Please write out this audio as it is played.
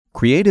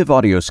Creative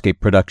Audioscape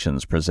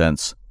Productions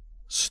presents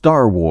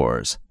Star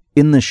Wars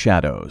in the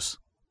Shadows,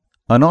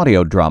 an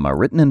audio drama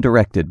written and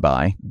directed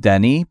by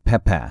Denis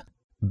Pepin,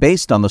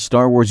 based on the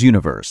Star Wars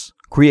universe,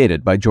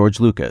 created by George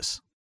Lucas.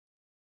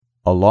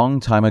 A long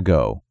time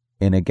ago,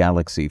 in a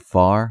galaxy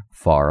far,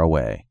 far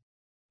away.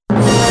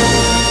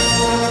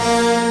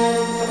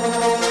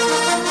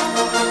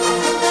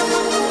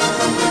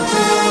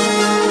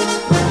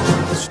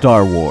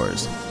 Star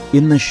Wars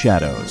in the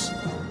Shadows,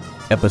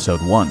 Episode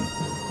 1.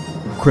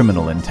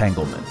 Criminal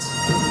Entanglements.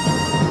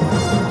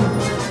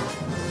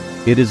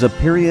 It is a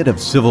period of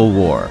civil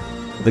war.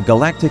 The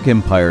Galactic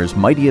Empire's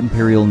mighty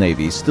Imperial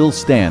Navy still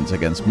stands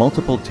against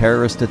multiple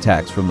terrorist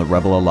attacks from the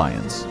Rebel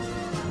Alliance.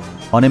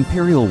 On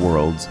Imperial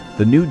worlds,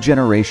 the new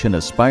generation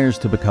aspires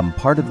to become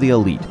part of the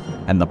elite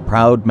and the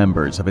proud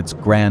members of its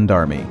grand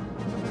army.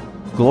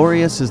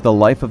 Glorious is the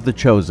life of the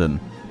chosen,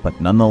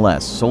 but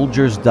nonetheless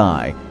soldiers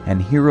die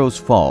and heroes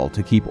fall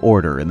to keep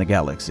order in the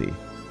galaxy.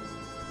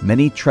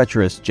 Many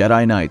treacherous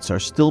Jedi Knights are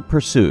still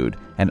pursued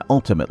and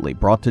ultimately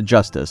brought to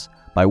justice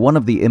by one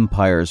of the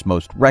Empire's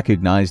most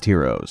recognized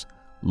heroes,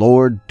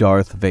 Lord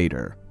Darth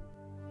Vader.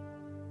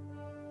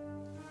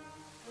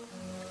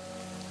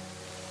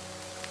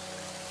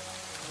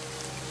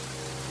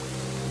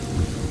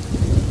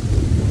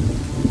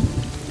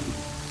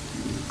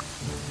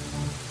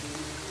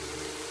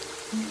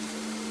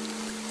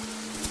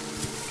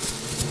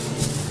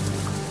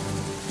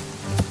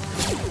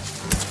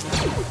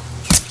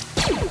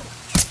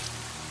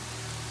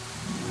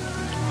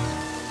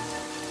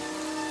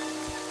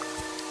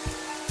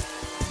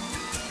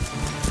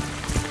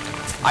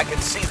 I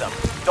can see them.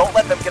 Don't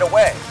let them get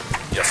away.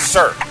 Yes,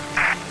 sir.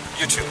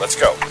 You two, let's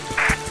go.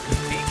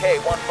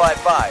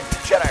 DK-155, the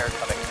Jedi are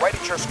coming right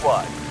at your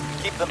squad.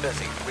 Keep them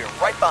busy. We're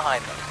right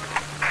behind them.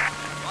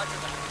 Roger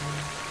that.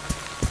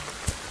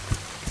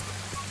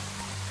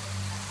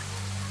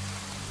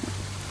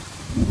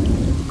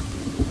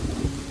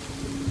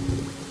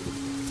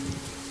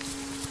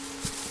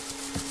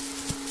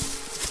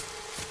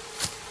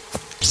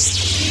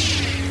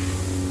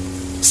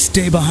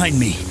 Stay behind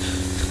me.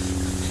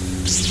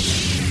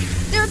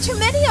 There are too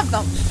many of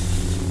them.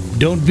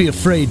 Don't be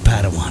afraid,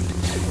 Padawan.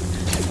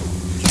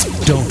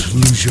 Don't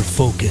lose your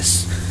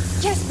focus.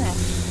 Yes, ma'am.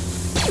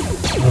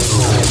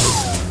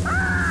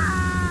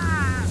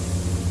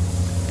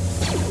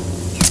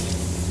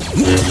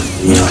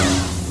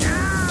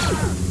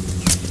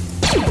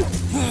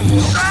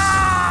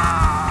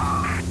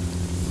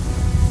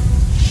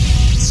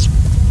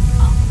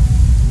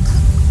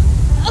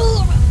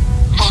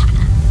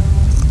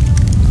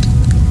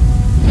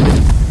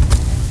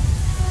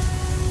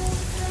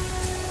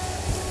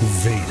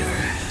 Vader.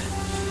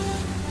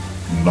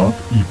 Not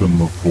even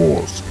the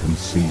Force can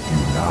save you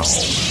now.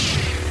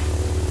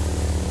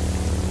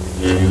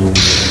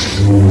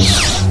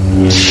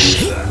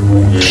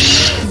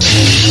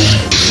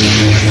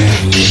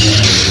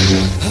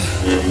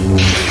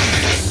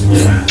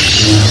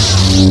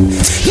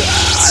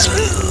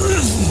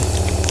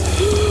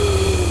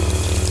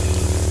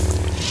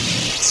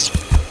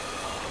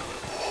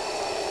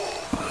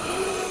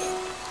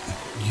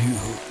 You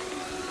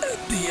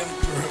and the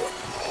Emperor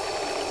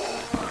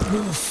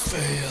will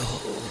fail.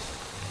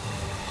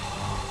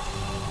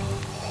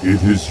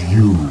 It is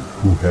you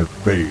who have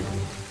failed,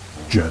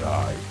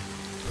 Jedi.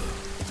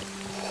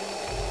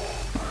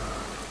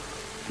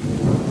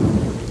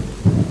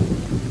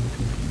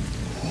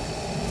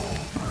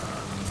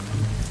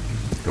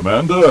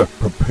 Commander,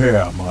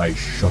 prepare my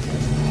shuttle.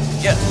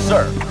 Yes,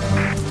 sir.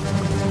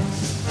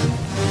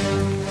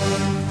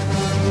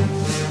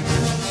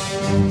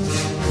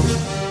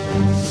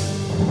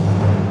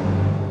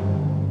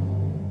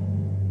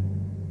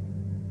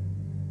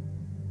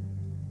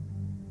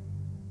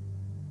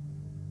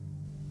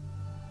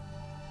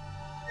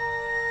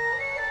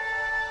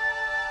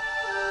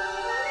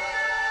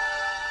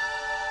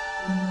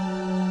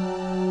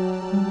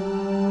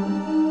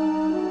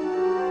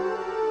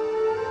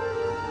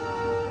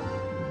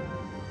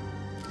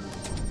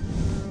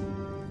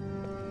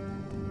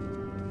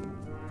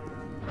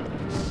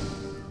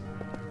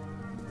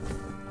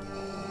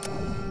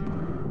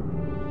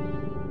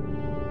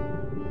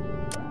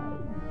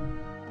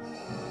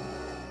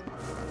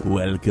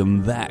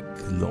 Welcome back,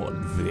 Lord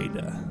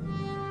Vader.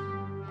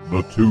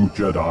 The two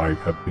Jedi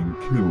have been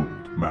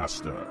killed,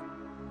 Master.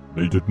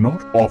 They did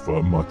not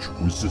offer much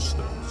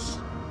resistance.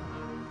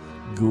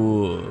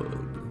 Good.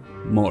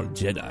 More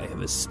Jedi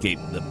have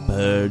escaped the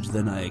purge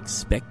than I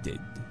expected.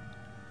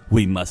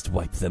 We must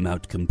wipe them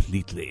out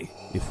completely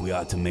if we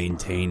are to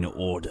maintain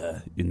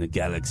order in the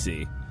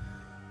galaxy.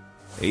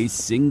 A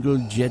single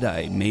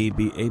Jedi may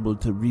be able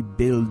to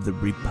rebuild the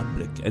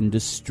Republic and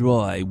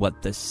destroy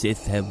what the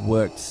Sith have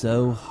worked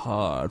so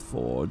hard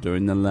for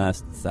during the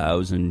last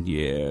 1,000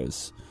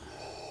 years.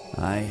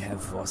 I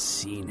have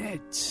foreseen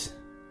it.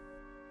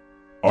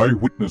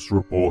 Eyewitness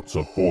reports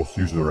of Force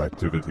user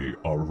activity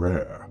are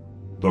rare.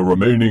 The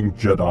remaining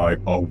Jedi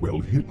are well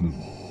hidden,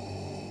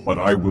 but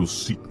I will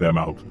seek them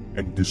out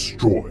and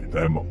destroy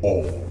them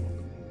all.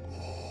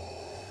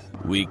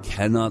 We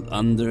cannot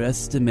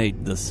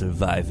underestimate the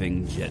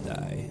surviving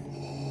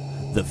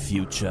Jedi. The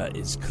future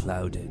is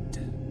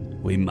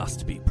clouded. We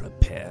must be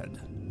prepared.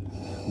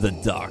 The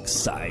dark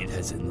side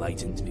has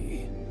enlightened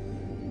me.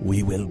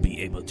 We will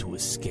be able to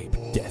escape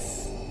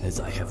death, as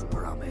I have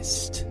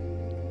promised.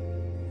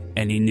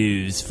 Any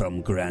news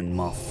from Grand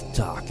Moff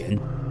Tarkin?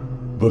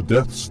 The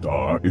Death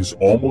Star is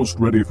almost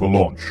ready for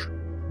launch,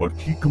 but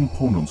key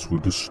components were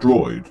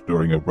destroyed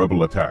during a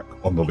rebel attack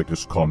on the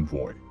latest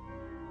convoy.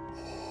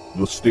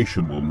 The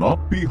station will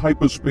not be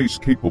hyperspace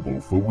capable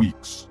for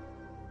weeks.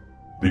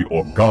 The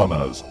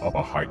Organas are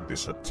behind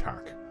this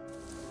attack.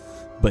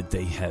 But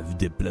they have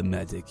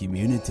diplomatic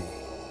immunity.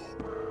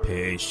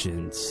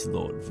 Patience,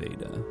 Lord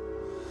Vader.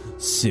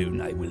 Soon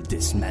I will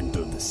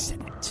dismantle the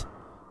Senate.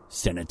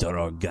 Senator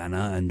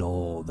Organa and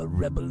all the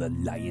Rebel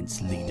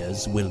Alliance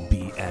leaders will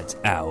be at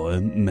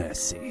our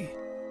mercy.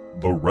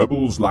 The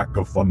rebels' lack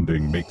of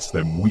funding makes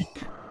them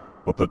weak,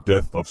 but the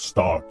death of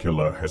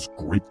Starkiller has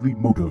greatly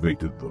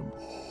motivated them.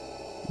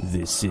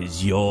 This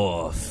is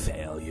your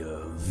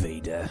failure,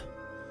 Vader.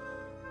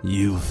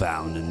 You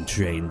found and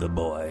trained the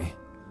boy.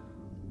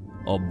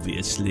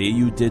 Obviously,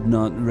 you did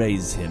not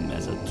raise him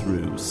as a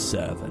true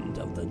servant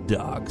of the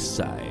dark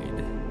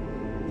side.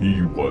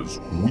 He was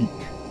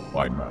weak,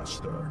 my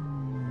master.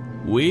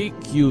 Weak,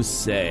 you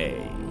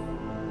say?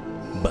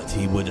 But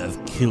he would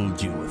have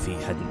killed you if he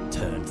hadn't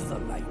turned to the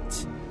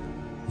light.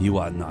 You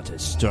are not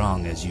as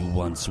strong as you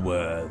once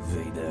were,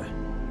 Vader.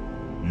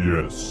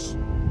 Yes,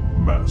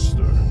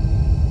 master.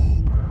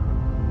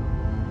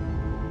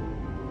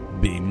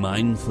 Be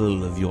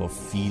mindful of your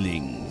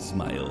feelings,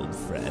 my old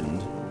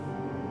friend.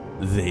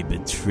 They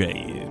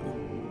betray you.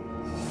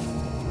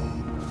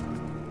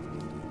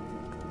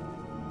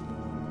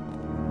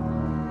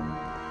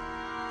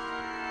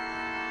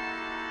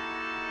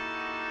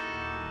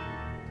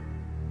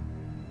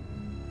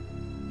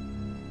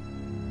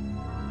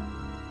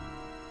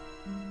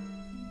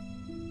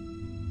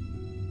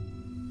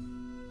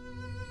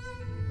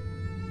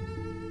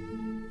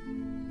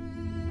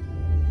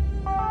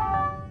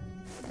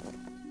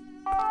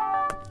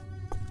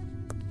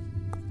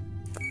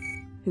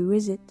 Who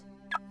is it?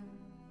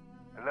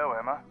 Hello,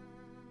 Emma.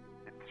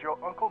 It's your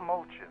Uncle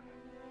Molchin.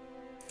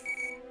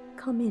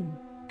 Come in.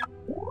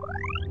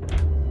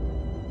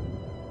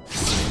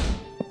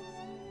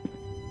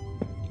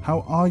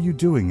 How are you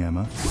doing,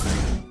 Emma?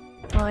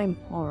 I'm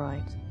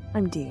alright.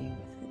 I'm dealing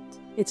with it.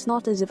 It's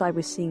not as if I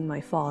was seeing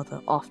my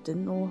father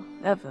often or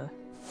ever.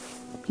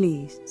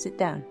 Please, sit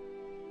down.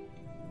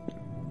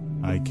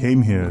 I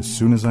came here as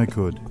soon as I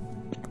could.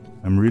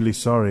 I'm really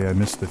sorry I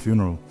missed the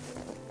funeral.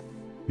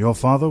 Your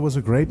father was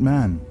a great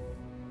man.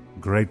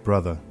 Great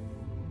brother.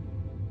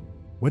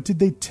 What did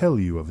they tell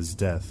you of his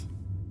death?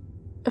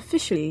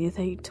 Officially,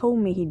 they told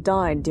me he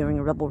died during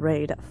a rebel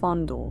raid at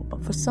Fondor,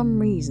 but for some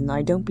reason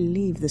I don't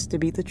believe this to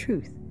be the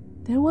truth.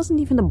 There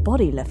wasn't even a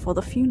body left for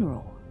the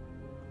funeral.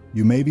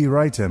 You may be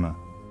right, Emma.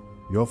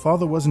 Your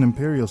father was an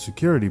Imperial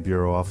Security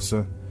Bureau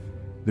officer.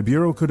 The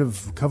Bureau could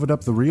have covered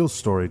up the real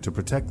story to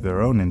protect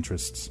their own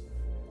interests.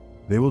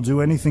 They will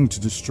do anything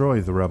to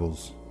destroy the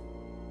rebels.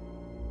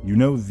 You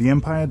know, the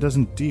Empire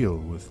doesn't deal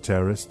with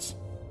terrorists.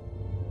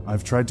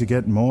 I've tried to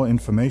get more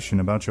information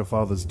about your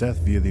father's death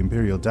via the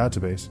Imperial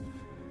database,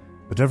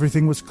 but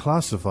everything was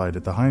classified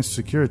at the highest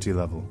security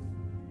level,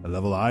 a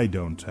level I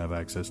don't have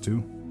access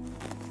to.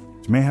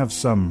 It may have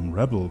some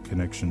rebel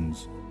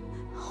connections.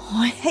 Oh,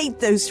 I hate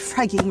those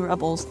fragging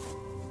rebels.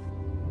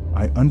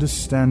 I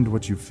understand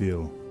what you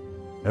feel.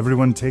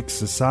 Everyone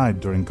takes a side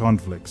during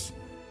conflicts.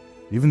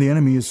 Even the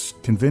enemy is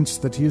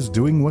convinced that he is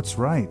doing what's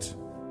right.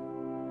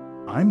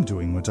 I'm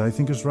doing what I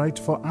think is right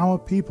for our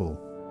people,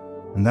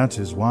 and that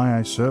is why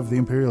I serve the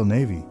Imperial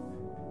Navy,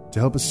 to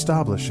help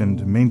establish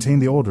and maintain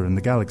the order in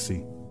the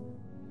galaxy.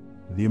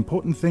 The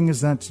important thing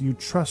is that you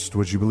trust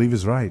what you believe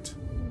is right.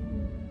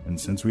 And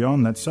since we are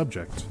on that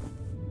subject,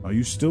 are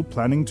you still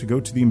planning to go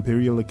to the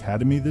Imperial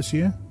Academy this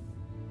year?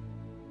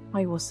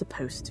 I was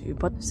supposed to,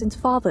 but since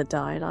Father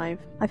died,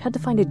 I've had to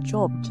find a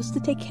job just to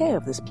take care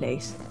of this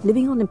place.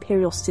 Living on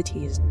Imperial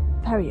City is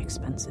very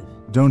expensive.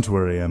 Don't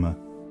worry, Emma.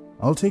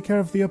 I'll take care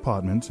of the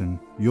apartment, and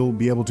you'll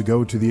be able to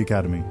go to the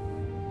academy.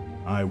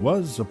 I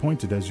was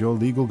appointed as your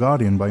legal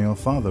guardian by your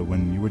father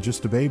when you were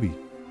just a baby.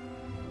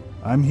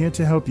 I'm here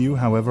to help you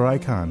however I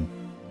can,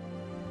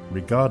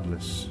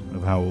 regardless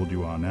of how old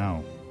you are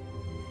now.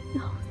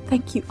 Oh,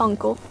 thank you,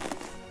 Uncle.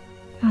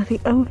 You're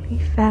the only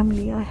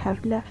family I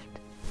have left.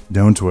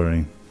 Don't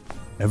worry.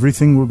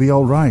 Everything will be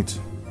all right.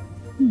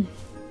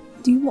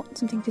 Do you want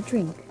something to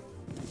drink?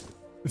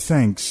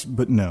 Thanks,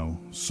 but no.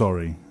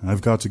 Sorry,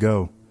 I've got to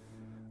go.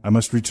 I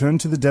must return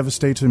to the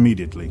Devastator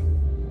immediately.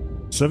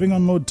 Serving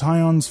on Lord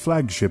Tyon's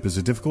flagship is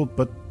a difficult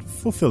but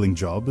fulfilling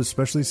job,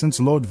 especially since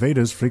Lord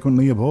Vader's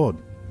frequently aboard.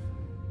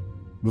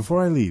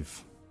 Before I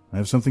leave, I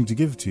have something to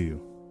give to you.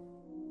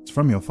 It's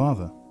from your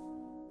father.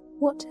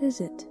 What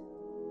is it?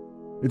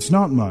 It's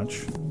not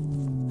much.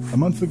 A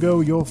month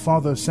ago, your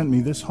father sent me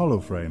this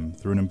holoframe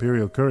through an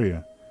Imperial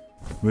courier,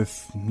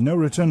 with no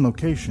return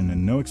location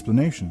and no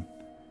explanation.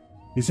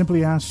 He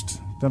simply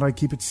asked that I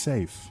keep it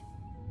safe.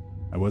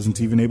 I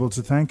wasn't even able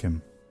to thank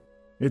him.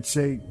 It's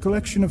a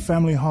collection of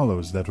family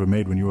hollows that were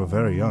made when you were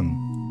very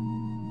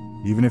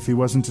young. Even if he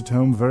wasn't at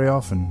home very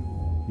often,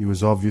 he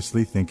was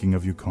obviously thinking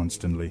of you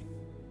constantly.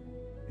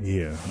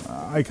 Here,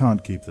 I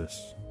can't keep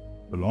this.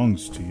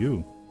 Belongs to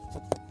you.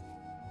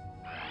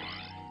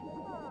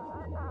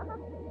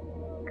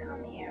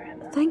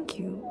 Thank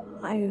you.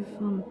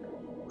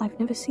 I've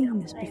never seen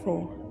this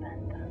before.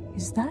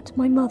 Is that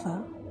my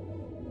mother?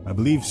 I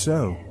believe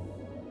so.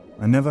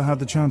 I never had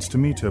the chance to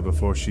meet her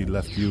before she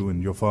left you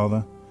and your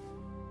father.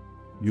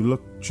 You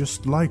look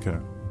just like her.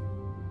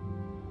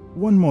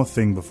 One more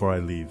thing before I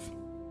leave.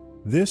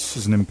 This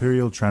is an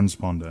Imperial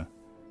transponder.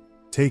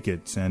 Take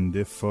it, and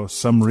if for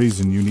some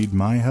reason you need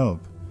my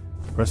help,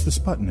 press this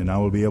button and I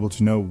will be able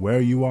to know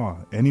where you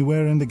are,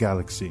 anywhere in the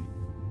galaxy.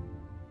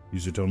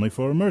 Use it only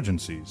for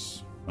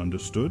emergencies.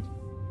 Understood?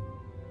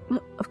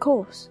 Of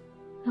course.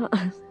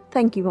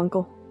 Thank you,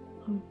 Uncle.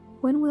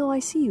 When will I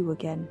see you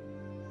again?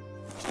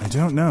 I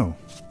don't know,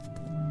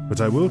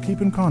 but I will keep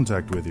in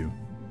contact with you.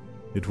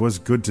 It was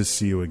good to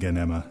see you again,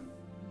 Emma.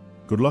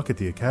 Good luck at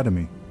the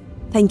Academy.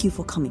 Thank you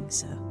for coming,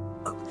 sir.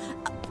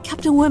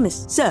 Captain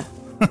Wemyss, sir.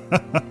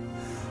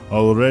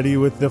 Already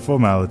with the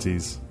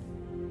formalities.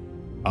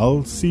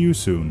 I'll see you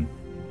soon.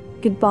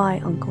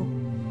 Goodbye, Uncle.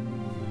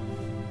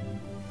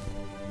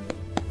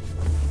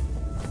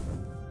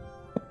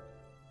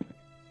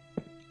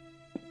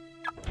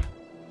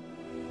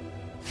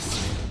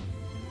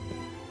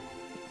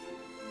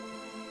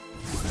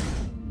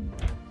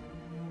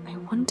 I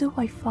wonder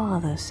why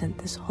Father sent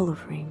this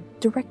holoframe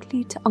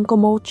directly to Uncle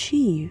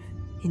Molchiv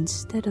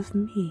instead of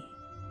me.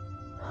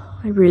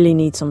 I really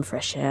need some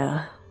fresh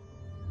air.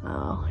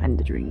 Oh, and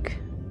a drink.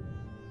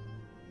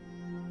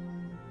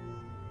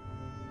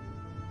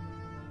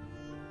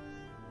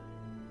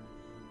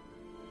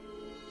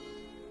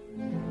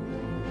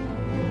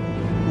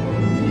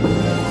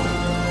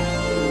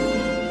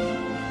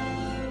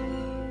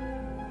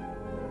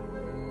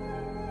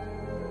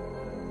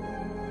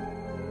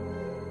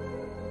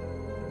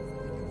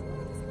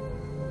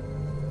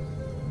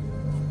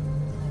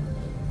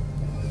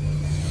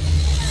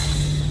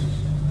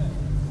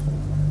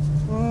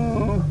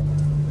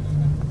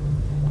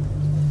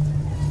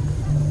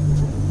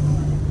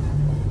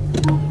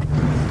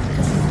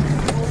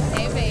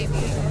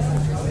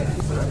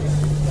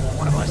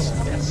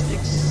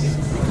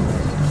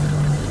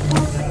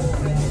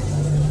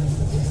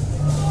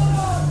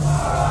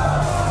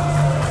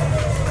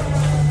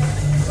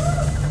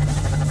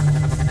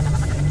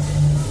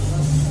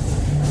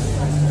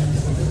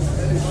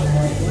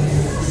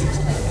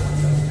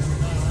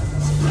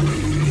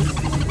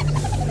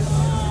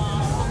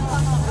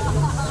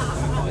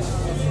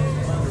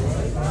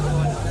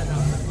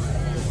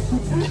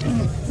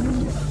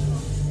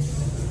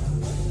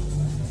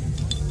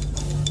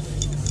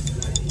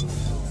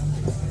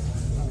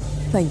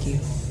 Thank you.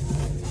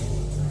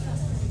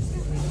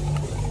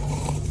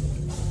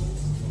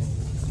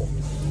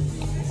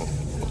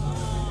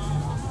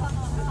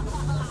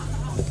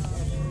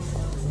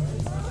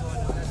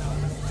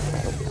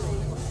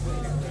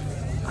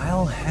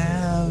 I'll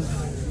have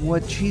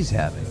what she's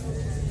having.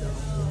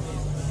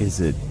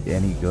 Is it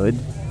any good?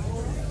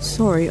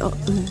 Sorry,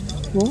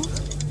 what?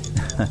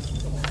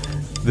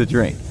 The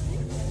drink.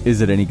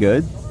 Is it any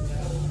good?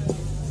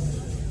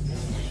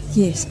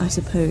 Yes, I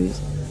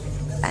suppose.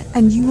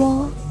 And you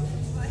are?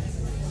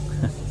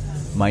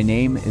 My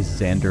name is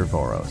Xander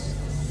Voros.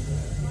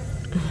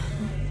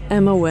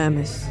 Emma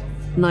Wemyss.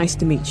 Nice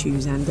to meet you,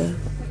 Xander.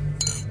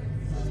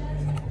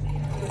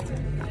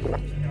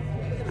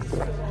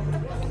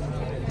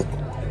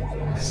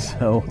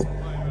 So,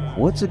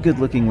 what's a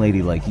good-looking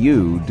lady like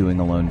you doing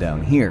alone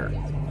down here,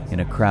 in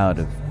a crowd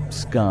of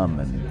scum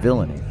and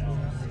villainy?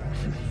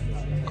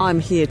 I'm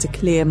here to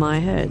clear my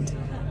head.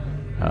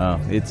 Oh,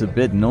 it's a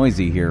bit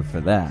noisy here for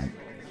that.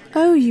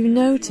 Oh, you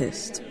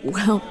noticed?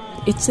 Well,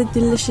 it's a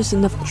delicious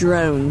enough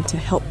drone to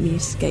help me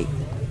escape.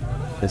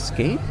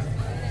 Escape?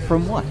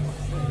 From what?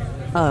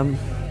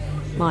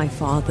 My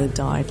father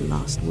died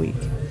last week.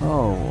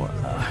 Oh,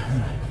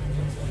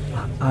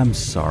 I'm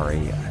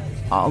sorry.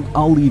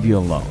 I'll leave you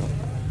alone.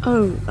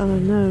 Oh,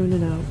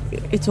 no.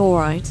 It's all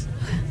right.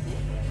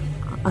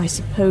 I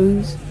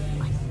suppose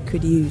I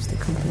could use the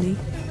company.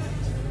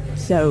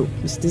 So,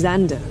 Mr.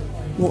 Xander,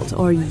 what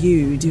are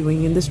you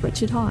doing in this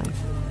wretched hive?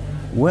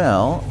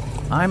 Well,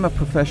 I'm a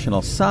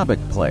professional Sabak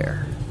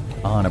player,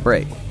 on a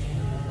break.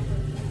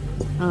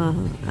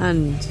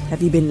 And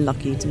have you been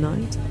lucky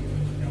tonight?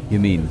 You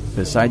mean,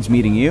 besides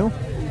meeting you?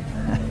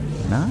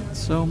 Not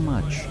so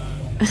much.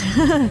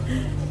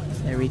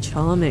 Very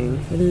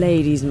charming. The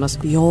ladies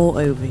must be all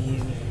over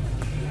you.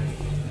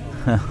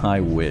 I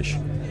wish.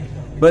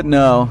 But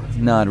no,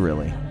 not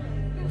really.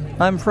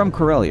 I'm from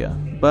Corellia,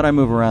 but I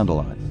move around a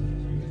lot.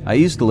 I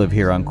used to live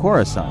here on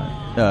Coruscant.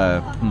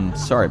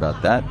 Sorry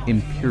about that,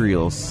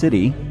 Imperial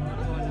City.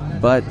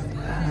 But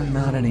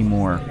not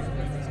anymore.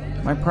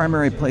 My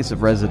primary place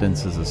of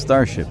residence is a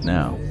starship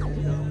now.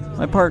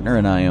 My partner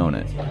and I own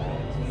it.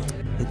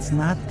 It's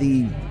not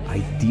the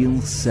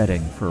ideal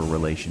setting for a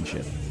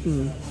relationship.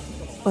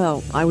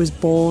 Well, I was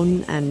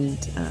born and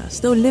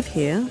still live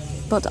here,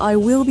 but I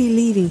will be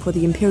leaving for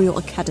the Imperial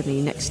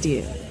Academy next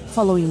year,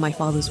 following my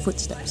father's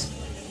footsteps.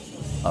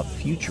 A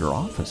future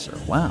officer,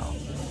 wow.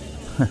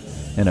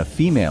 And a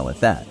female at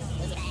that.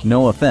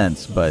 No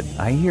offense, but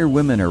I hear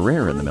women are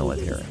rare in the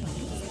military.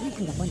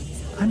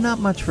 I'm not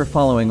much for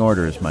following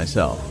orders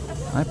myself.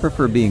 I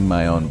prefer being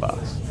my own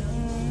boss.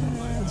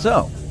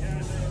 So,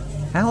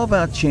 how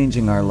about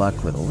changing our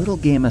luck with a little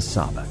game of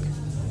Sabak?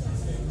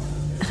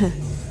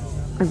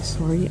 I'm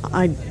sorry,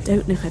 I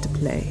don't know how to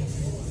play.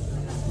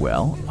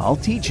 Well, I'll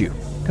teach you.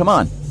 Come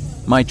on,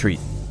 my treat.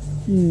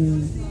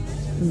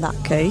 In that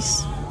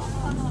case,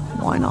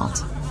 why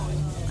not?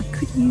 I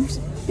could use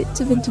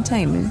bits of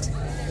entertainment.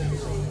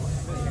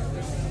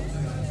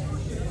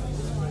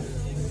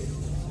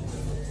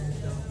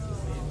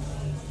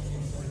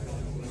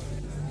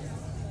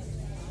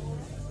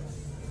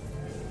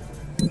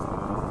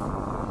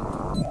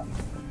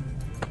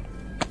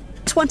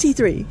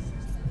 $23.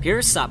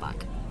 Pure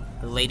Sabak.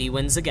 The lady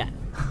wins again.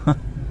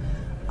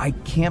 I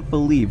can't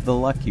believe the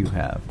luck you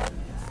have.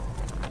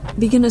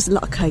 Beginner's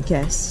luck, I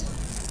guess.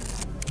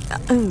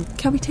 Oh,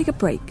 can we take a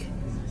break?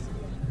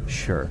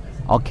 Sure.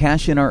 I'll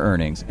cash in our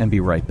earnings and be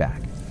right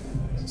back.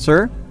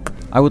 Sir,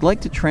 I would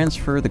like to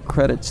transfer the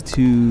credits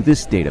to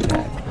this data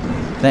pad.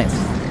 Thanks.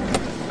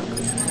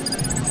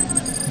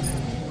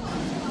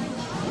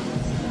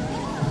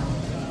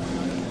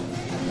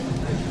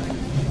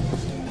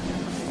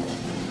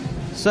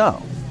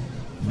 So,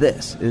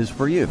 this is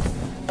for you.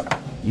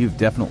 You've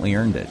definitely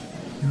earned it.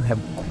 You have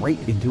great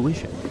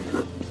intuition.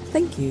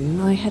 Thank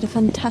you. I had a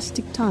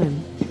fantastic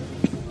time.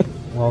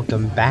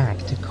 Welcome back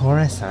to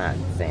Coruscant,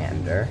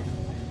 Xander.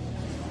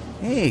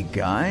 Hey,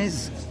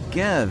 guys.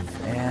 Gev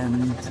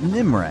and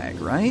Nimrag,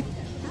 right?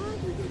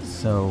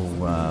 So,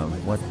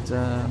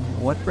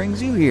 what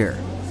brings you here?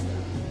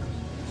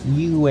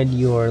 You and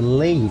your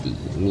lady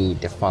need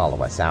to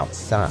follow us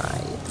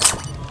outside.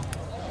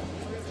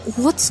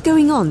 What's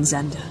going on,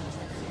 Xander?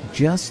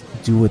 Just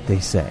do what they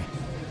say.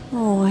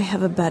 Oh, I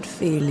have a bad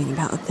feeling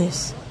about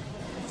this.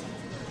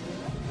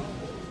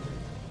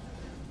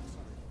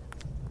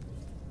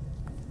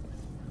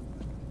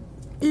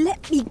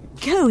 Let me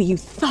go, you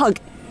thug!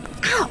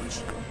 Ouch!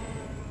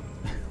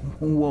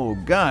 Whoa,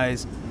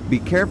 guys. Be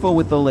careful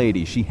with the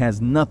lady. She has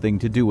nothing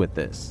to do with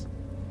this.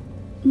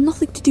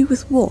 Nothing to do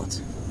with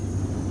what?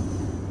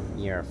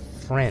 Your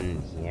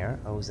friend here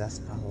owes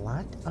us a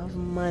lot of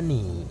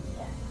money.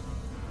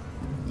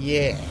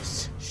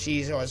 Yes,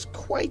 she was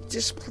quite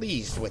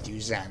displeased with you,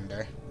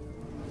 Xander.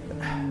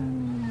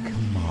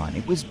 Come on,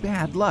 it was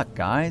bad luck,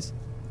 guys.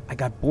 I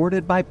got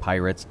boarded by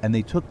pirates, and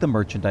they took the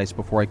merchandise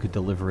before I could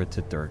deliver it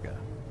to Durga.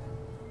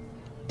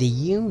 Do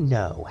you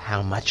know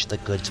how much the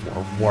goods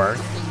were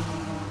worth?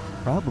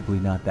 Probably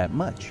not that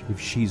much, if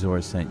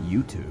Shizor sent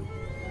you to.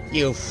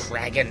 You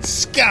fragging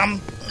scum!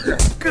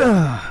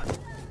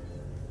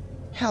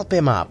 Help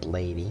him up,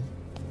 lady.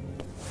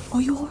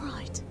 Are you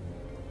alright?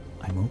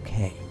 I'm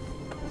okay.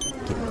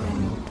 Get ready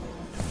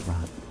to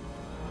run.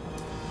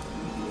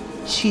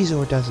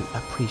 Shizor doesn't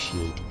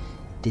appreciate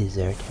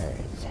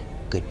deserters.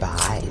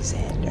 Goodbye,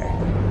 Xander.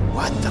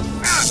 What the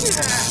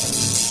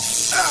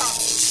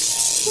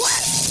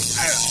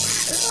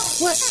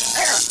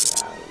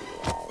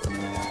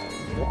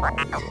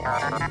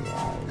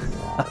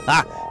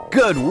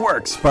Good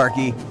work,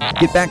 Sparky.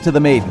 Get back to the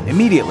maiden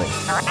immediately.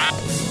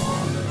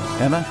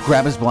 Emma,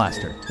 grab his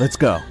blaster. Let's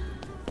go.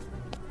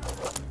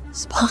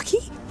 Sparky?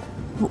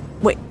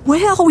 Wait,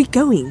 where are we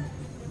going?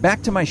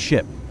 Back to my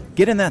ship.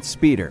 Get in that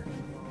speeder.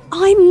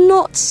 I'm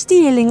not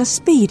stealing a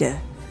speeder.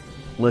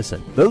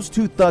 Listen, those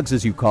two thugs,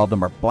 as you call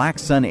them, are Black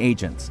Sun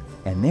agents,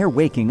 and they're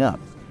waking up.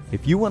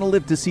 If you want to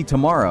live to see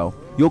tomorrow,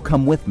 you'll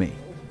come with me.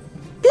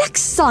 Black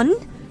Sun?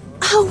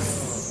 Oh,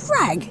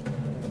 frag!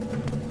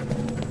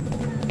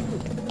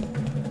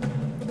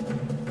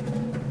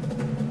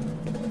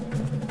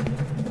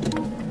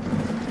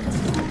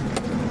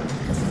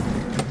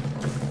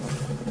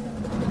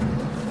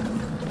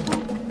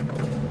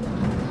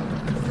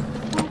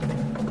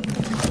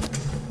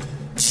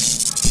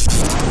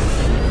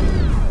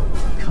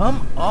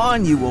 Come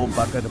on, you old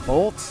bucket of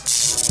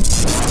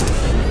bolts.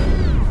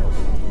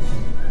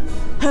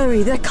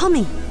 Hurry, they're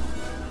coming.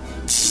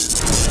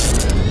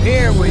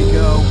 Here we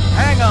go.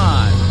 Hang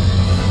on.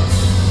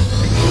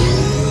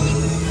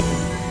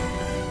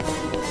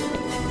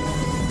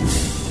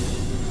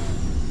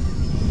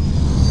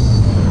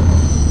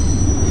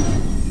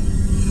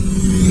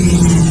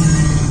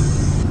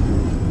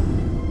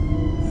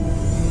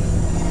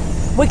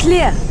 We're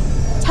clear.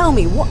 Tell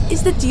me, what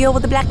is the deal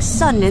with the Black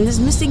Sun and this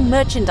missing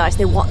merchandise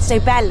they want so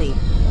badly?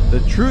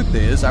 The truth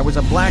is, I was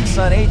a Black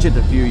Sun agent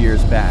a few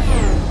years back.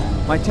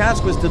 My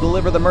task was to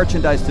deliver the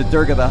merchandise to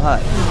Durga the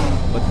Hutt.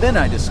 But then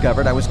I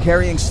discovered I was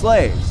carrying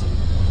slaves.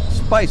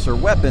 Spice or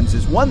weapons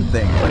is one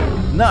thing,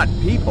 but not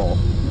people.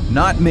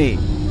 Not me.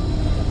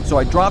 So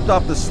I dropped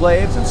off the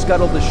slaves and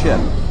scuttled the ship.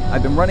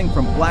 I've been running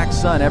from Black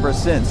Sun ever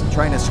since,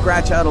 trying to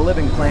scratch out a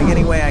living playing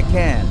any way I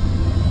can.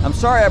 I'm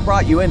sorry I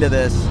brought you into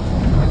this.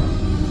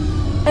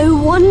 Oh,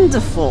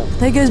 wonderful.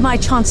 There goes my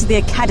chance at the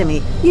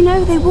academy. You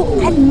know, they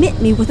won't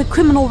admit me with a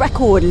criminal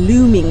record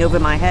looming over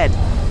my head.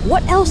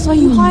 What else are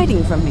you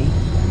hiding from me?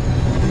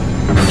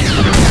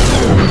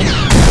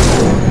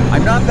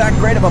 I'm not that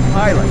great of a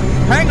pilot.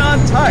 Hang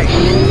on tight!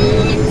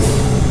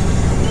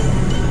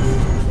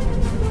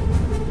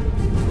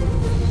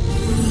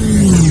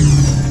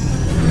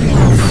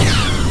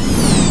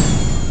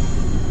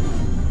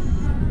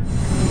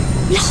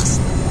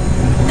 Lost!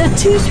 There are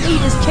 2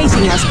 speeders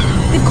chasing us.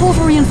 They've called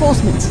for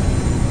reinforcements.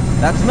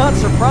 That's not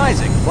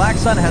surprising. Black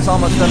Sun has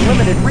almost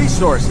unlimited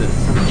resources.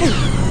 Hey,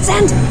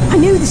 Xander, I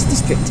know this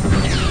district.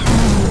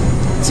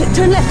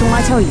 Turn left when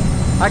I tell you.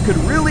 I could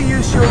really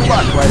use your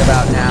luck right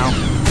about now.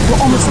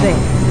 We're almost there.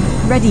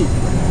 Ready.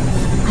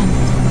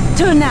 And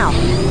turn now.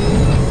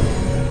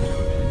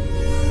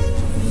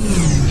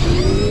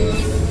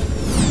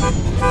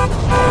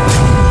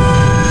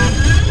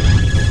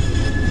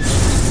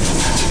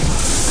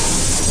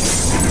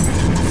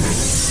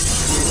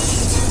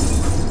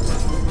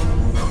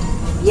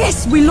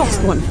 Yes, we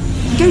lost one.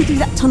 Go through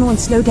that tunnel and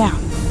slow down.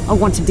 I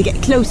want him to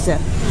get closer.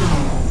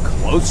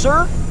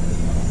 Closer?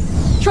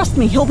 Trust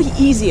me, he'll be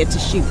easier to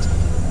shoot.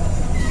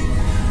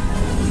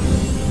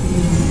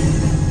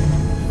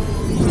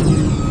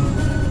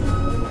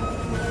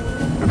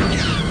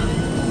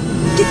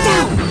 Get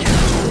down!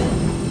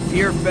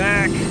 Fear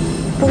back.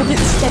 Hold it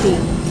steady.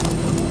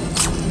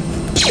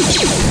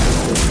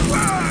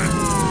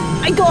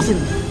 I got him!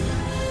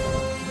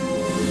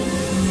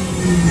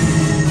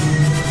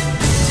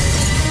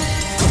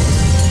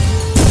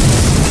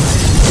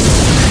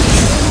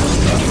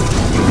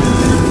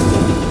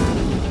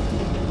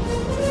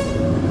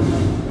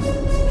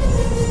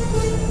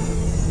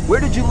 Where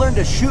did you learn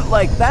to shoot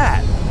like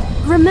that?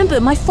 Remember,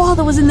 my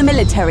father was in the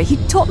military. He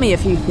taught me a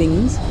few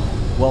things.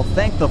 Well,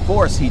 thank the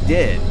Force he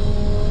did.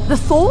 The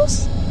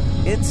Force?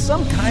 It's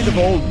some kind of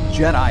old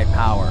Jedi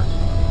power.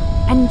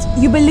 And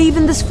you believe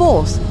in this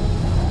Force?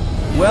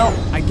 Well,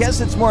 I guess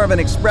it's more of an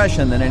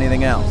expression than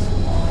anything else.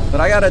 But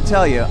I gotta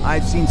tell you,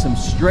 I've seen some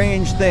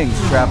strange things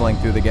traveling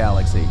through the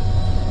galaxy.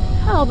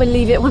 I'll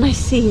believe it when I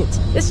see it.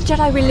 This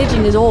Jedi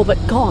religion is all but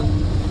gone.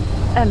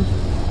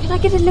 Can I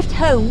get a lift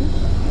home?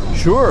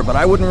 Sure, but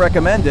I wouldn't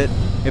recommend it.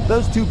 If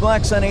those 2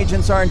 Black Sun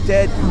agents aren't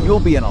dead, you'll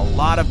be in a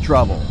lot of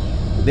trouble.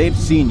 They've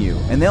seen you,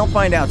 and they'll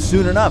find out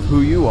soon enough who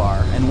you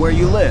are and where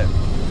you live.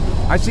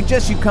 I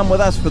suggest you come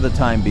with us for the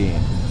time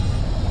being.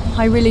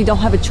 I really don't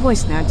have a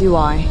choice now, do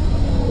I?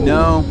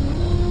 No,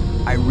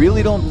 I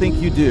really don't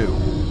think you do.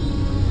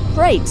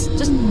 Great,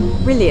 just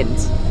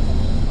brilliant.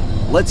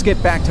 Let's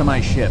get back to my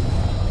ship.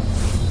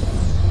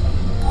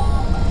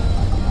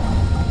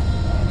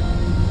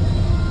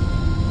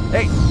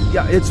 Hey,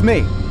 yeah, it's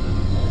me.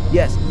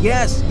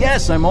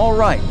 Yes, I'm all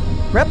right.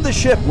 Prep the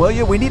ship, will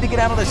you? We need to get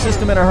out of the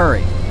system in a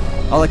hurry.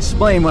 I'll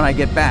explain when I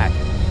get back.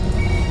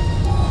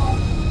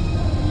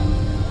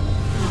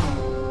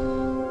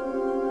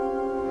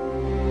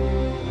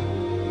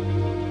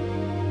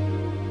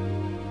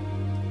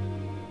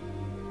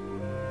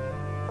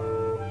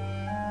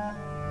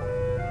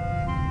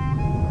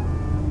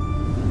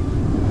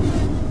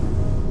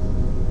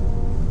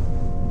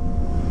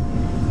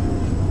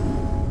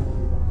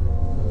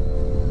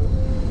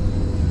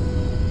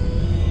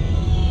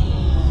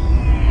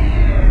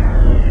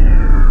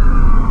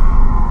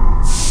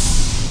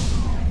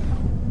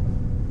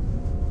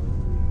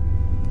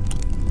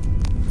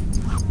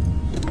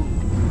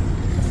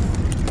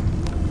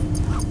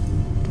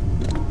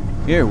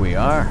 Here we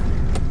are.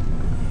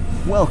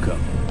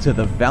 Welcome to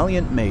the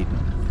Valiant Maiden.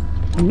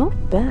 Not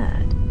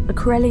bad. A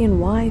Corellian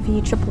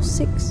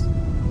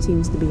YV666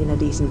 seems to be in a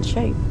decent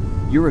shape.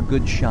 You're a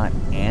good shot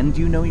and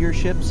you know your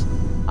ships?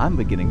 I'm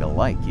beginning to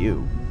like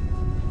you.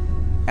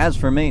 As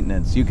for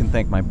maintenance, you can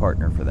thank my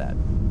partner for that.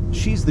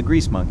 She's the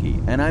grease monkey,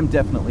 and I'm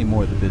definitely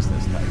more the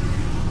business type.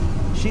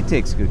 She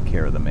takes good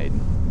care of the Maiden.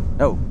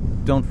 Oh,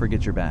 don't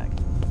forget your bag.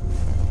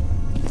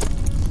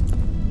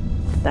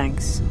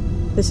 Thanks.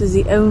 This is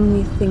the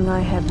only thing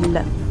I have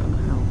left from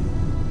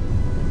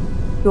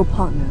home. Your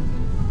partner.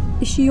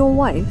 Is she your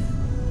wife?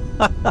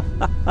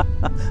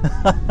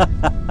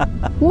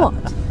 What?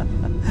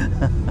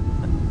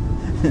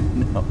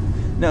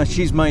 No,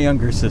 she's my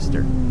younger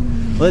sister.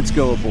 Let's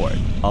go aboard.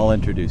 I'll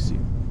introduce you.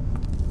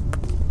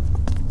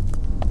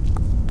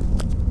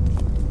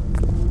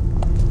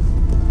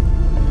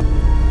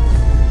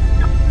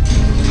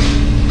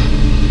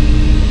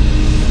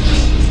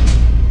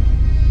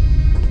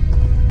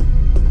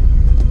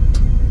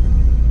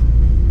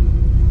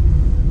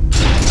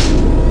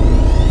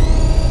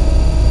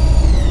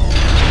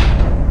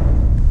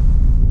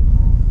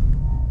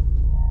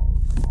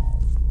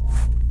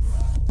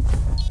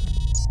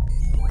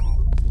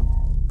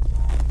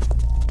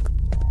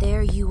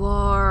 There you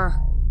are.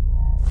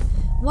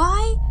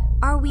 Why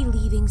are we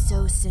leaving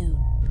so soon?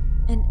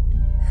 And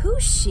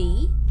who's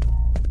she?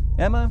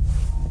 Emma,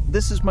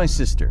 this is my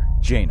sister,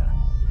 Jaina.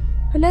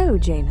 Hello,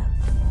 Jaina.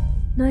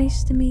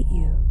 Nice to meet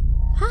you.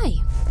 Hi.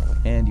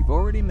 And you've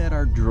already met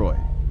our droid,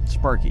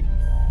 Sparky.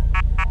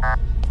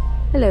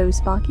 Hello,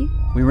 Sparky.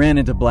 We ran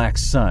into Black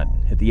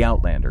Sun at the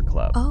Outlander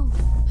Club. Oh,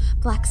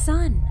 Black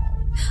Sun.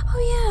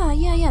 Oh,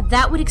 yeah.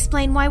 That would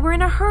explain why we're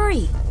in a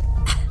hurry.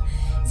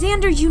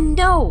 Xander, you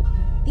know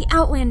the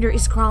Outlander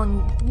is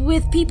crawling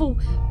with people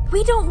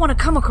we don't want to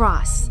come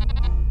across.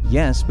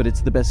 Yes, but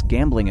it's the best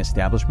gambling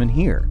establishment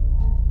here.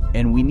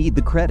 And we need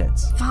the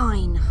credits.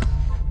 Fine.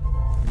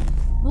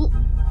 Well,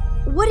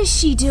 what is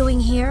she doing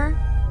here?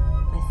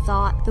 I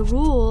thought the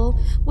rule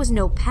was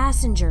no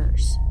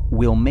passengers.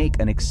 We'll make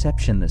an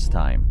exception this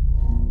time.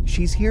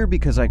 She's here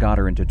because I got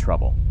her into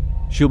trouble.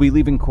 She'll be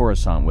leaving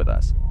Coruscant with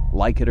us,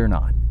 like it or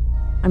not.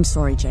 I'm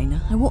sorry,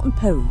 Jaina. I won't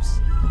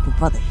impose, like your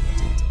brother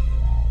here did.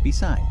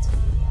 Besides,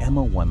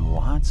 Emma won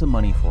lots of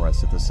money for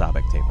us at the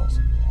Sabak tables.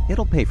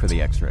 It'll pay for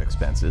the extra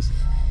expenses.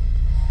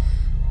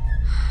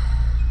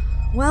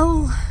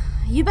 Well,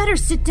 you better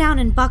sit down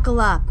and buckle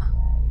up.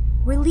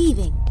 We're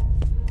leaving.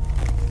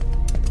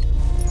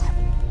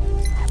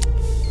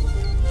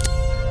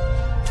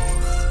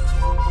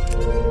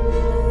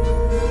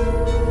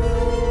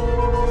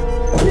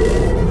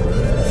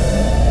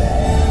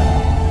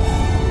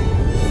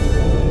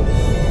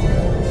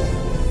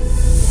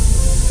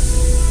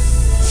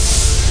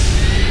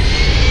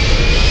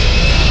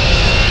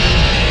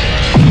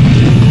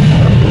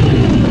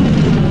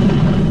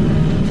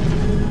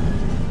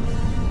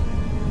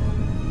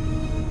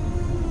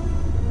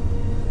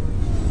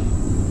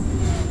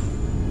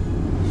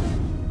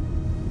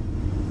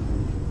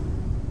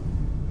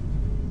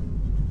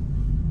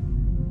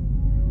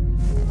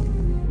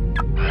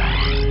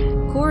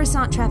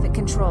 Coruscant Traffic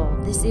Control,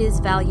 this is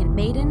Valiant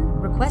Maiden,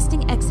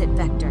 requesting exit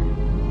vector.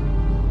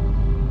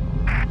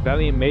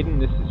 Valiant Maiden,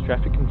 this is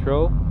Traffic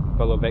Control,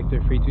 follow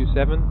Vector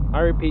 327. I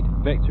repeat,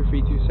 Vector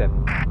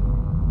 327.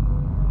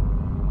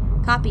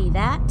 Copy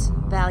that,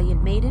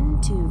 Valiant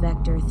Maiden to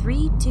Vector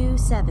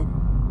 327.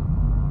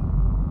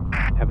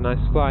 Have a nice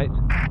flight.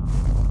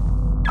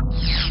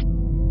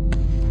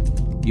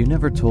 You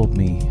never told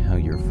me how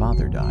your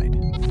father died.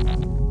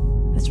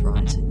 That's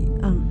right.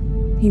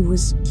 He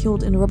was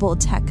killed in a rebel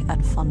attack at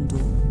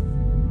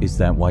Fundul. Is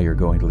that why you're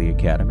going to the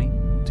academy?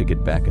 To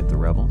get back at the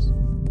rebels?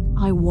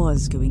 I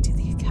was going to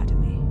the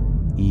academy.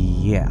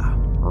 Yeah,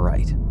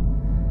 right.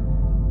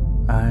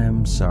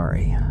 I'm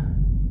sorry.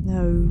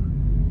 No.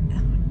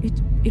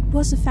 It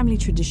was a family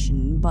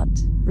tradition, but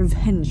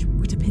revenge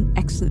would have been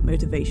excellent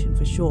motivation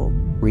for sure.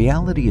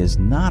 Reality is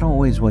not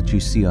always what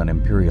you see on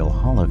Imperial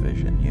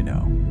Holovision, you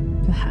know.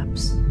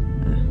 Perhaps.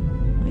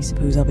 I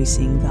suppose I'll be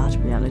seeing that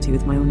reality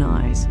with my own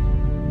eyes.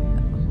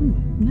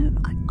 No,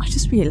 I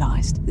just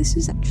realized this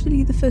is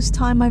actually the first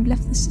time I've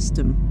left the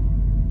system.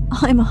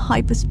 I'm a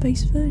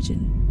hyperspace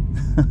virgin.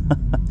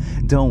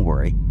 Don't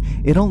worry.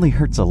 It only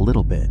hurts a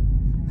little bit.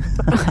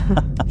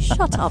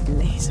 Shut up,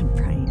 laser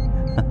brain.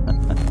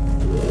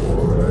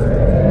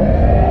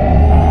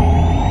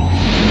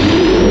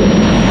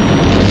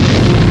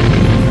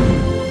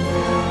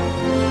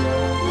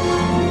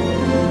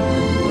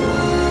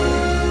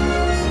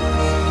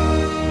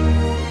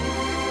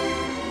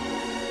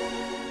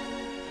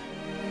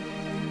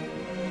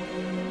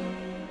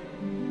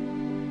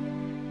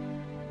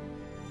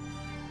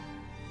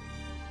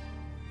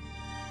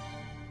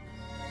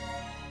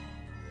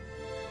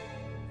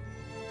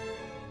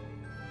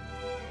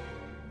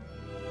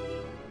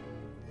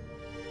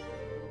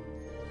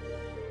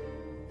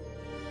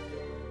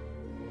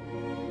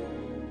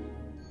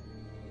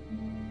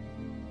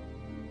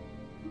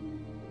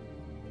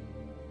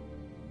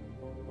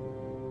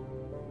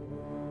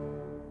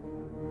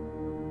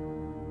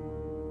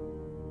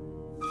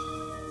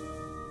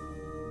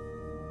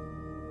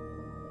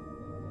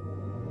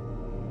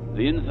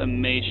 The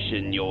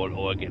information your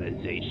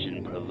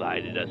organization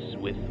provided us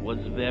with was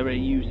very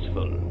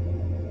useful.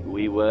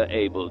 We were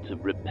able to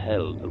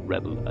repel the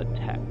rebel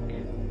attack.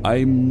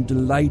 I'm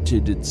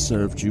delighted it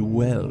served you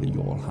well,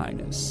 Your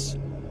Highness.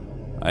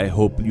 I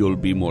hope you'll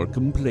be more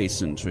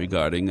complacent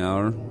regarding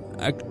our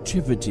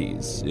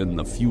activities in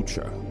the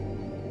future.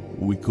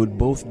 We could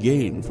both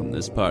gain from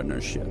this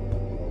partnership.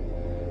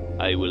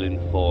 I will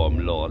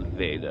inform Lord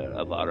Vader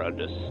of our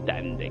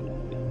understanding.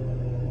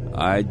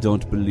 I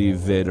don't believe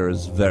Vader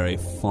is very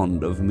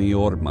fond of me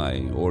or my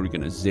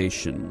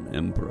organization,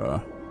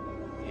 Emperor.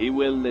 He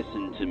will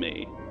listen to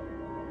me.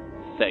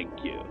 Thank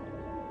you,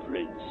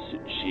 Prince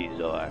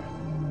Xizor.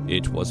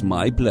 It was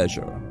my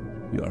pleasure,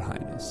 Your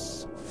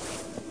Highness.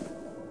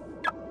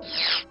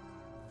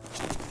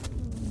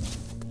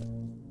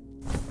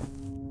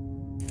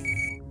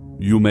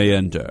 You may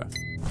enter.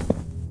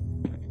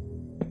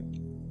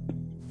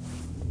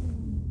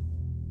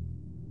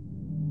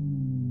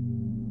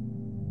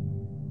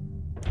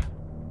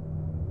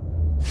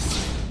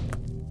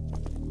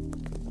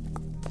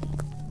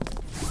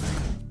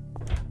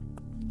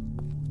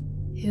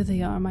 Here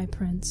they are, my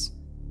prince.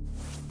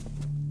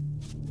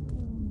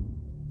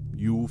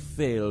 You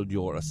failed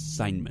your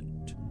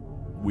assignment.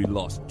 We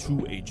lost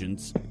 2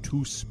 agents,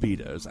 2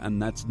 speeders,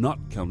 and that's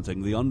not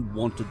counting the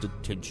unwanted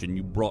attention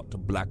you brought to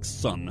Black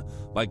Sun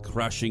by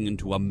crashing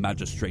into a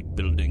magistrate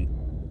building.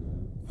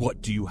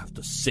 What do you have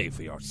to say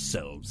for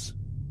yourselves?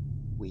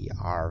 We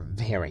are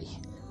very,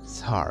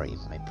 Sorry,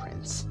 my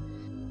prince.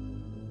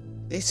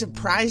 They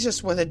surprised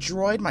us with a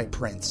droid, my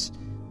prince.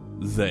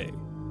 They?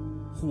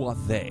 Who are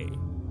they?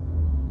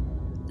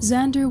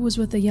 Xander was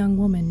with a young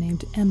woman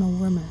named Emma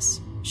Wormus.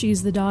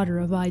 She's the daughter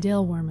of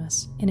Idale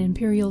Wormus, an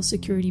Imperial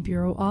Security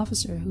Bureau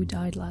officer who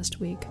died last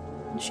week.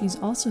 She's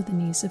also the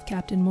niece of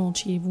Captain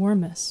Molchiv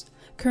Wormus,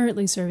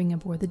 currently serving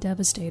aboard the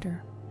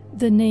Devastator.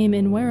 The name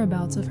and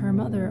whereabouts of her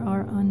mother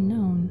are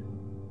unknown.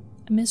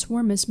 Miss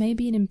Wormus may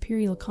be an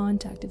Imperial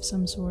contact of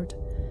some sort.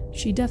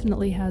 She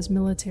definitely has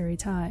military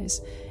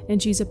ties,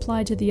 and she's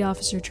applied to the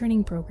officer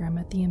training program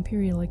at the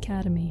Imperial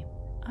Academy.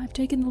 I've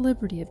taken the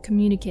liberty of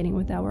communicating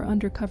with our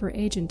undercover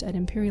agent at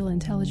Imperial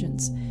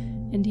Intelligence,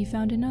 and he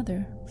found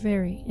another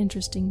very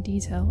interesting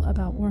detail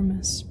about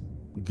Wormus.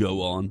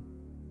 Go on.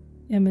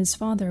 Emma's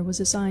father was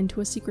assigned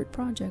to a secret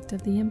project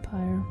of the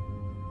Empire.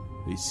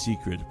 A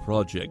secret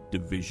project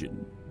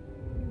division?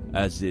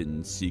 As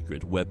in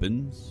secret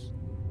weapons?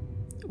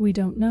 We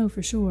don't know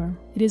for sure.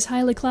 It is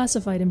highly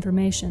classified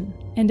information,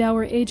 and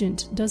our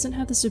agent doesn't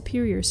have the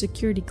superior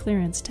security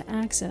clearance to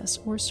access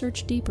or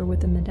search deeper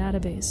within the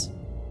database.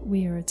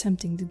 We are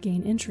attempting to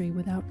gain entry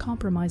without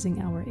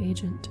compromising our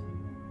agent.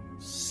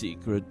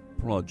 Secret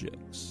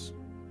projects.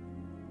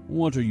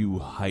 What are you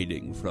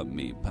hiding from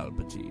me,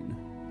 Palpatine?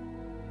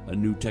 A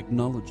new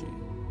technology?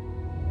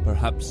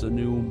 Perhaps a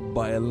new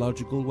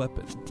biological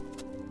weapon?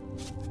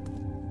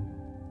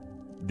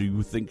 Do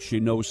you think she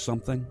knows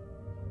something?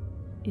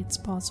 It's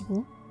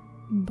possible,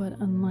 but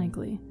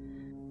unlikely.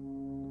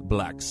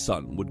 Black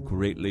Sun would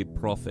greatly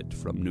profit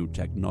from new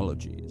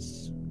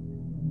technologies.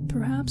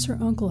 Perhaps her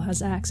uncle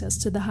has access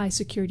to the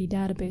high-security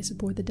database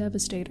aboard the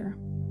Devastator.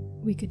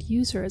 We could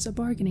use her as a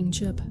bargaining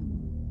chip.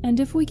 And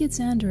if we get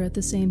Xander at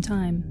the same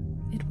time,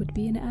 it would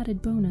be an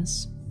added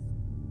bonus.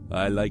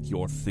 I like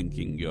your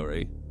thinking,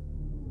 Yuri.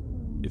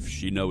 If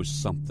she knows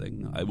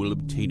something, I will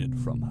obtain it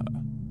from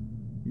her.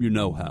 You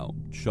know how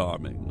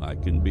charming I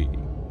can be.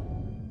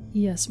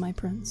 Yes, my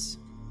prince.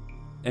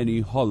 Any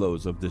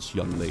hollows of this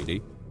young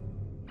lady?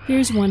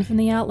 Here's one from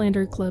the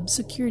Outlander Club's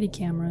security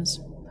cameras.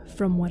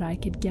 From what I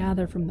could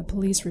gather from the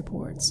police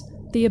reports,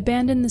 they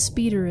abandoned the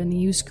speeder in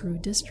the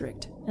Uskru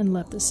district and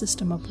left the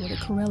system aboard a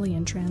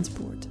Corellian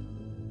transport.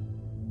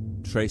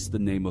 Trace the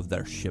name of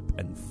their ship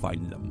and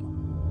find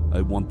them.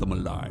 I want them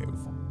alive.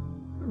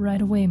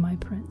 Right away, my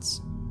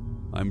prince.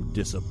 I'm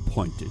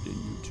disappointed in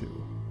you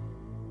two.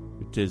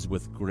 It is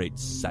with great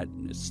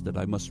sadness that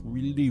I must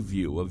relieve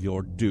you of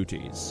your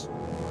duties.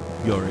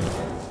 Yuri.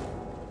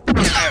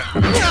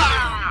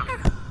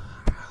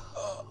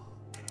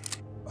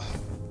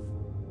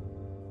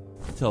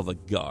 Tell the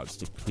guards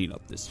to clean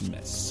up this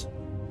mess.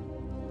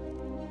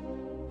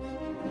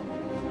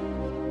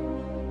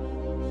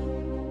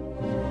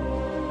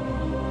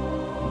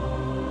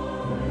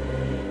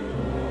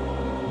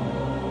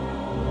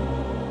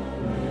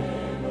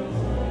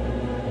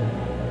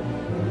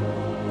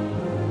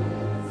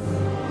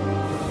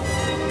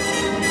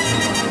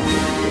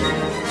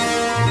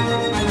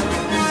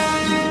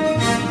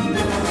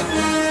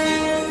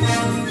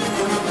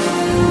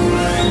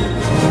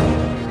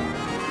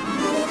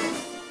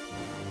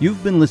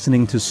 You've been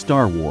listening to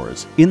Star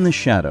Wars In the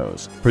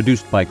Shadows,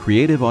 produced by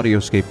Creative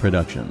Audioscape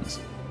Productions.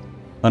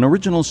 An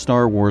original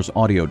Star Wars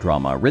audio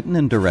drama written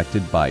and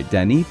directed by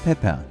Denis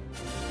Pepin.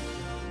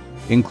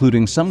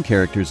 Including some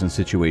characters and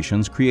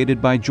situations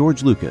created by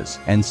George Lucas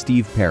and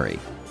Steve Perry.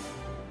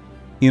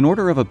 In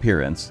order of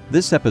appearance,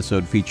 this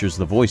episode features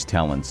the voice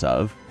talents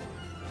of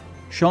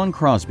Sean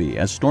Crosby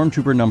as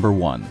Stormtrooper Number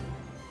 1,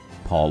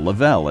 Paul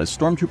Lavelle as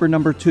Stormtrooper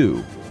Number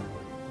 2,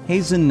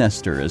 Hazen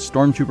Nestor as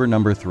Stormtrooper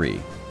Number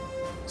 3,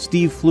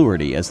 Steve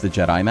Fluharty as the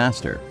Jedi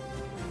Master,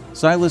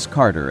 Silas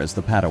Carter as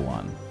the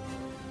Padawan,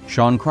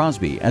 Sean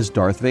Crosby as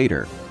Darth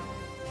Vader,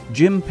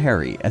 Jim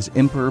Perry as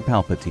Emperor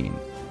Palpatine,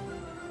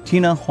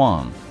 Tina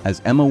Huang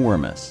as Emma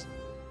Wormus,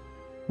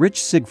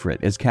 Rich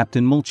Sigfrid as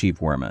Captain Molchiv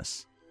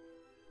Wormus,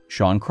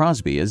 Sean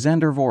Crosby as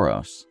Xander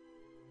Voros,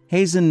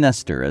 Hazen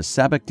Nestor as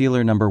Sabak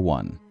Dealer Number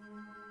 1,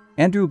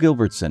 Andrew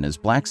Gilbertson as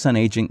Black Sun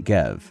Agent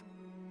Gev,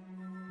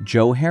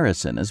 Joe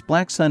Harrison as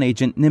Black Sun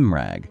Agent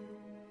Nimrag,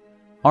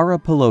 Ara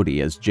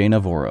Pelodi as Jaina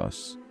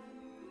Voros,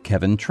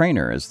 Kevin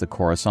Trainer as the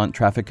Coruscant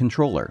Traffic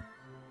Controller,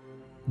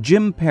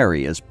 Jim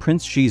Perry as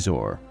Prince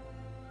Shizor,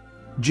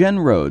 Jen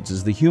Rhodes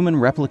as the human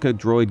replica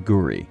droid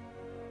Guri,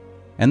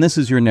 and this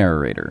is your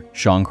narrator,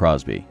 Sean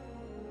Crosby.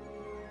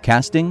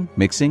 Casting,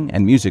 mixing,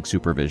 and music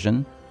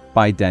supervision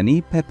by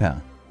Denis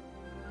Pepin.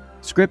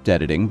 Script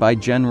editing by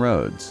Jen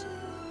Rhodes.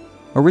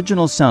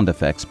 Original sound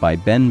effects by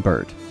Ben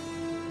Burt.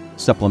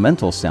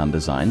 Supplemental sound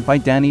design by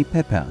Danny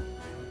Pepin.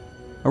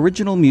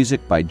 Original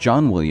music by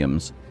John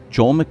Williams,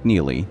 Joel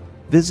McNeely,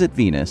 Visit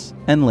Venus,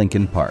 and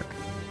Linkin Park.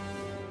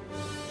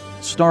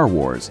 Star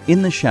Wars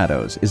In the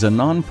Shadows is a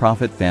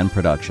non-profit fan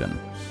production.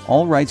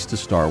 All rights to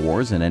Star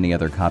Wars and any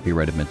other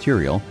copyrighted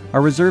material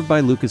are reserved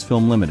by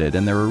Lucasfilm Limited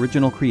and their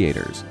original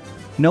creators.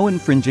 No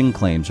infringing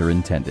claims are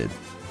intended.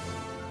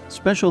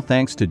 Special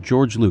thanks to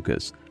George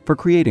Lucas for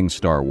creating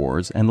Star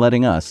Wars and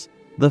letting us,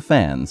 the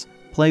fans,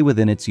 play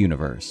within its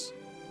universe.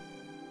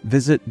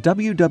 Visit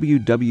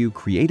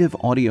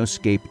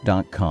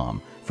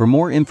www.creativeaudioscape.com for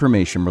more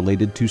information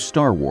related to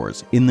Star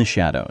Wars in the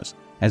Shadows,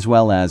 as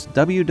well as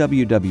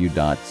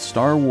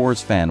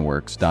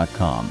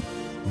www.starwarsfanworks.com,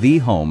 the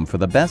home for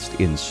the best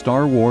in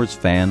Star Wars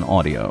fan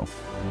audio.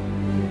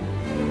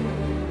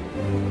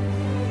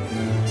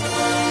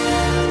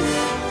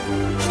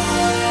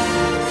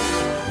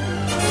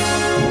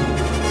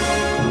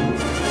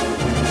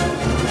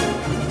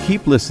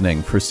 Keep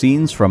listening for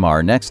scenes from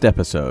our next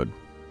episode.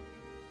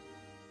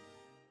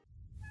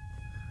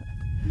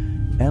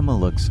 Emma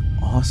looks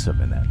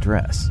awesome in that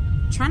dress.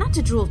 Try not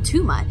to drool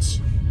too much.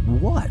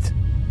 What?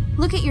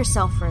 Look at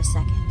yourself for a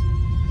second.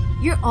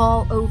 You're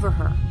all over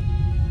her.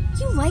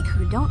 You like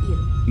her, don't you?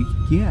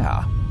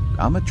 Yeah,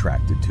 I'm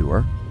attracted to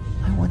her.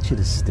 I want you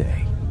to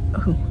stay.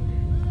 Oh,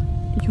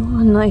 you're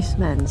a nice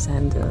man,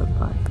 Xander,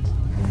 but...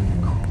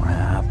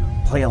 Crap.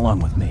 Play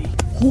along with me.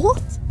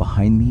 What?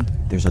 Behind me,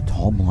 there's a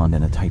tall blonde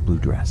in a tight blue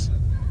dress.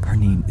 Her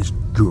name is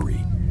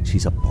Guri.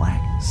 She's a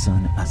Black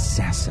Sun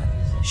assassin.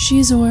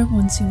 Shizor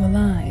wants you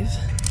alive,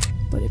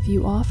 but if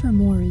you offer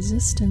more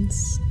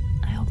resistance,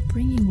 I'll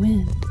bring you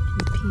in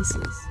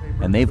pieces.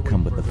 And they've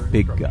come with the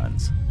big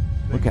guns.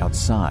 Look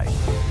outside.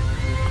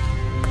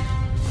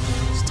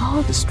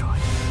 Star Destroyer.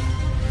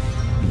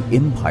 The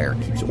Empire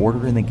keeps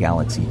order in the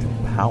galaxy through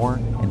power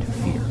and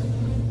fear.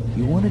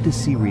 You wanted to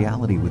see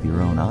reality with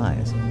your own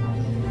eyes.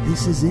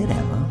 This is it,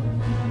 Emma.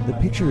 The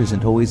picture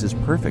isn't always as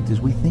perfect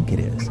as we think it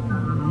is.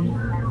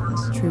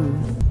 That's true.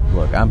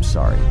 Look, I'm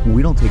sorry.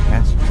 We don't take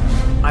passengers.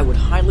 I would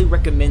highly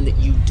recommend that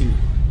you do,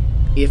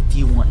 if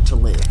you want to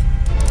live.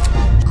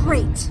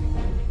 Great.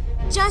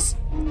 Just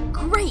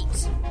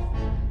great.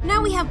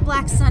 Now we have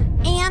Black Sun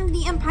and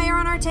the Empire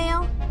on our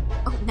tail.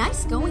 Oh,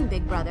 nice going,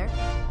 big brother.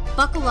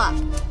 Buckle up.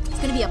 It's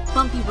gonna be a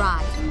bumpy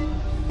ride.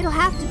 It'll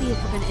have to be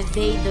if we're gonna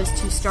evade those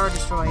two Star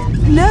Destroyers.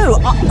 No,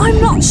 I'm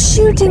not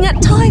shooting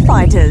at TIE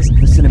fighters.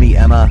 Listen to me,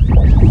 Emma.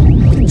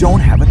 We don't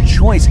have a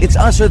choice. It's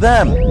us or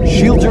them.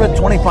 Shields are at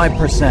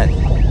 25%.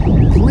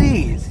 Please.